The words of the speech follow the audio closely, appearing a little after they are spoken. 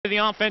The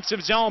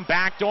offensive zone,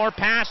 backdoor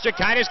pass,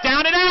 Jakaitis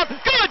down and out.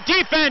 Good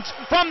defense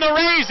from the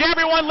Rays.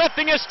 Everyone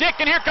lifting a stick,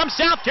 and here comes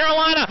South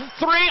Carolina.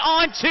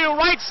 3-on-2,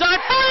 right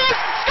side, fires,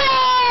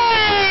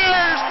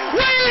 scores!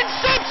 Wayne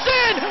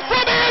Simpson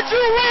from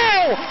Andrew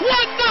Rowe.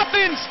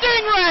 1-0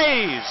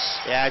 Stingrays.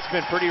 Yeah, it's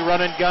been pretty run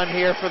and gun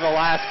here for the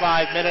last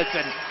 5 minutes,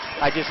 and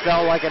I just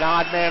felt like an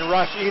odd man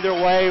rush either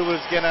way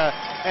was going to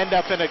end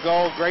up in a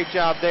goal. Great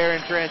job there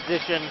in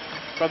transition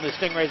from the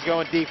Stingrays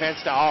going defense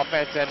to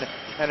offense, and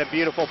a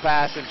beautiful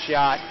pass and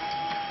shot.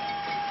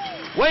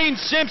 Wayne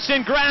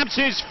Simpson grabs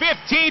his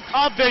 15th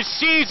of the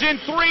season,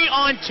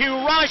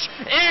 3-on-2 rush.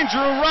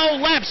 Andrew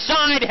Rowe left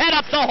side, head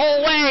up the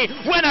whole way,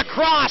 went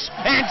across,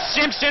 and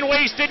Simpson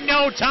wasted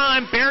no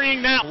time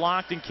burying that.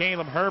 Locked, and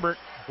Caleb Herbert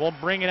will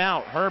bring it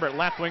out. Herbert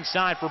left wing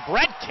side for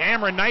Brett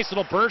Cameron. Nice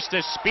little burst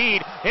of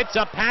speed. Hits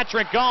up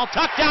Patrick Gall,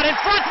 tucked out in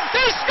front.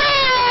 They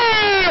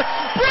score!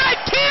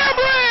 Brett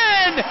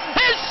Cameron,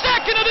 his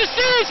second of the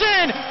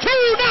season.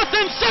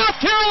 2-0 South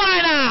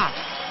Carolina.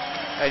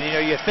 And you know,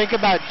 you think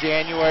about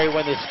January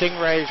when the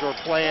Stingrays were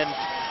playing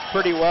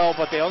pretty well,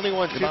 but they only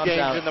won 2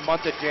 games in the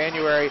month of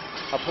January.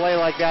 A play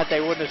like that they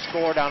wouldn't have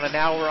scored on, and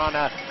now we're on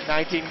a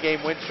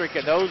 19-game win streak,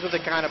 and those are the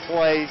kind of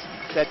plays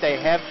that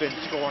they have been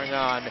scoring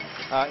on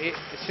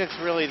since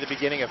really the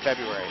beginning of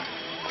February.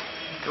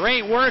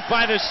 Great work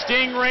by the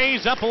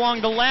Stingrays up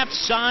along the left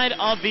side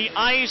of the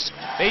ice.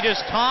 They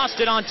just tossed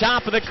it on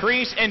top of the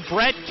crease, and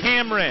Brett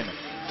Cameron,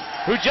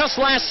 who just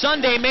last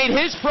Sunday made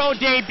his pro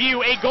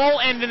debut, a goal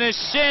and an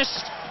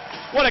assist.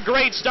 What a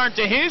great start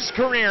to his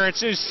career.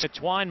 It's his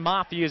Twine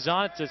Mafia is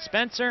on it to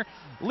Spencer.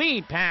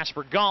 Lead pass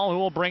for Gall, who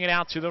will bring it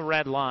out to the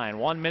red line.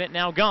 1 minute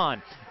now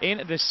gone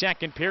in the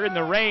second period.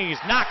 The Rays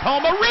knock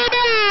home a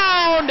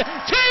rebound.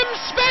 Tim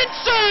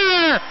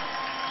Spencer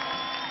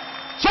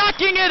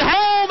tucking it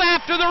home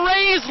after the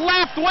Rays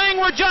left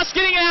wing were just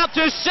getting out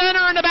to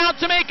center and about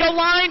to make a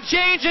line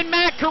change, and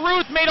Matt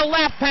Carruth made a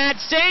left pad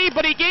save,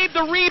 but he gave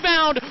the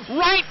rebound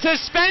right to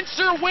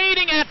Spencer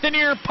waiting at the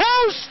near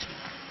post.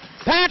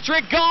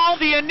 Patrick Gall,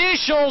 the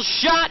initial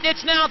shot, and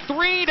it's now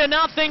 3-0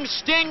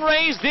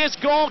 Stingrays. This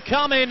goal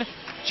coming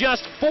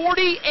just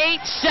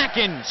 48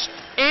 seconds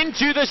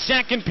into the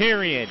second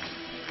period.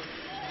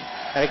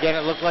 And again, it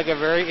looked like a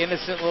very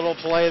innocent little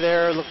play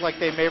there. It looked like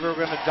they maybe were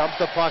going to dump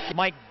the puck.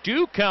 Mike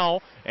Duco,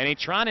 and a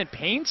Toronto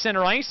Pain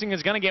Center icing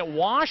is going to get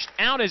washed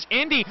out as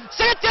Indy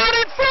set down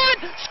in front.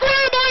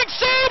 Scrambling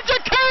save,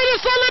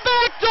 Jakaitis on the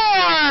back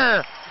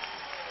door.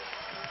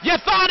 You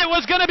thought it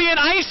was going to be an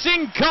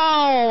icing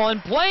call,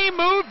 and play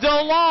moved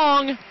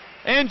along,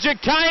 and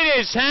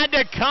Jakaitis had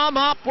to come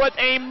up with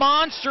a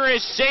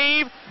monstrous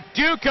save.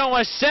 Duco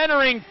a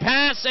centering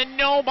pass, and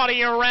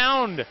nobody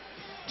around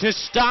to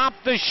stop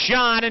the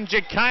shot, and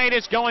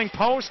Jakaitis going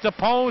post to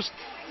post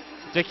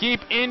to keep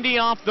Indy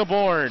off the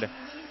board.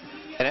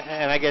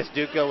 And I guess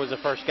Duco was the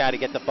first guy to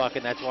get the puck,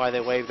 and that's why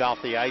they waved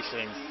off the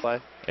icing play.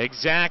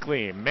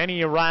 Exactly.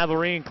 Many a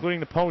rivalry,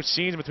 including the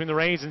postseason between the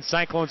Rays and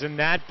Cyclones in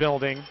that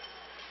building.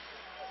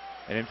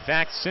 And in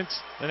fact,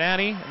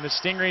 Cincinnati and the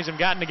Stingrays have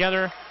gotten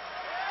together.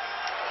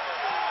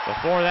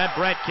 Before that,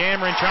 Brett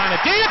Cameron trying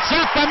to dance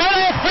up the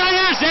middle,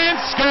 fires and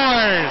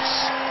scores.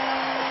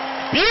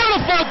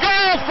 Beautiful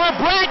goal for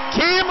Brett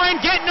Cameron,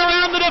 getting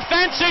around the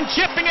defense and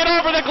chipping it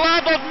over the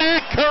glove of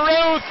Matt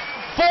Carruth.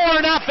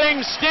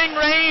 4-0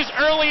 Stingrays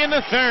early in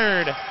the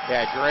third.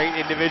 Yeah, great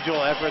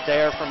individual effort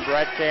there from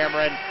Brett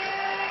Cameron.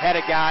 Had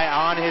a guy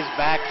on his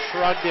back,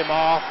 shrugged him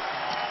off,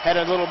 had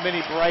a little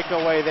mini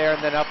breakaway there,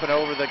 and then up and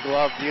over the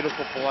glove.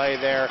 Beautiful play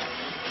there.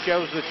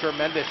 Shows the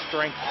tremendous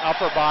strength,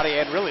 upper body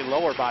and really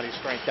lower body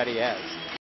strength that he has.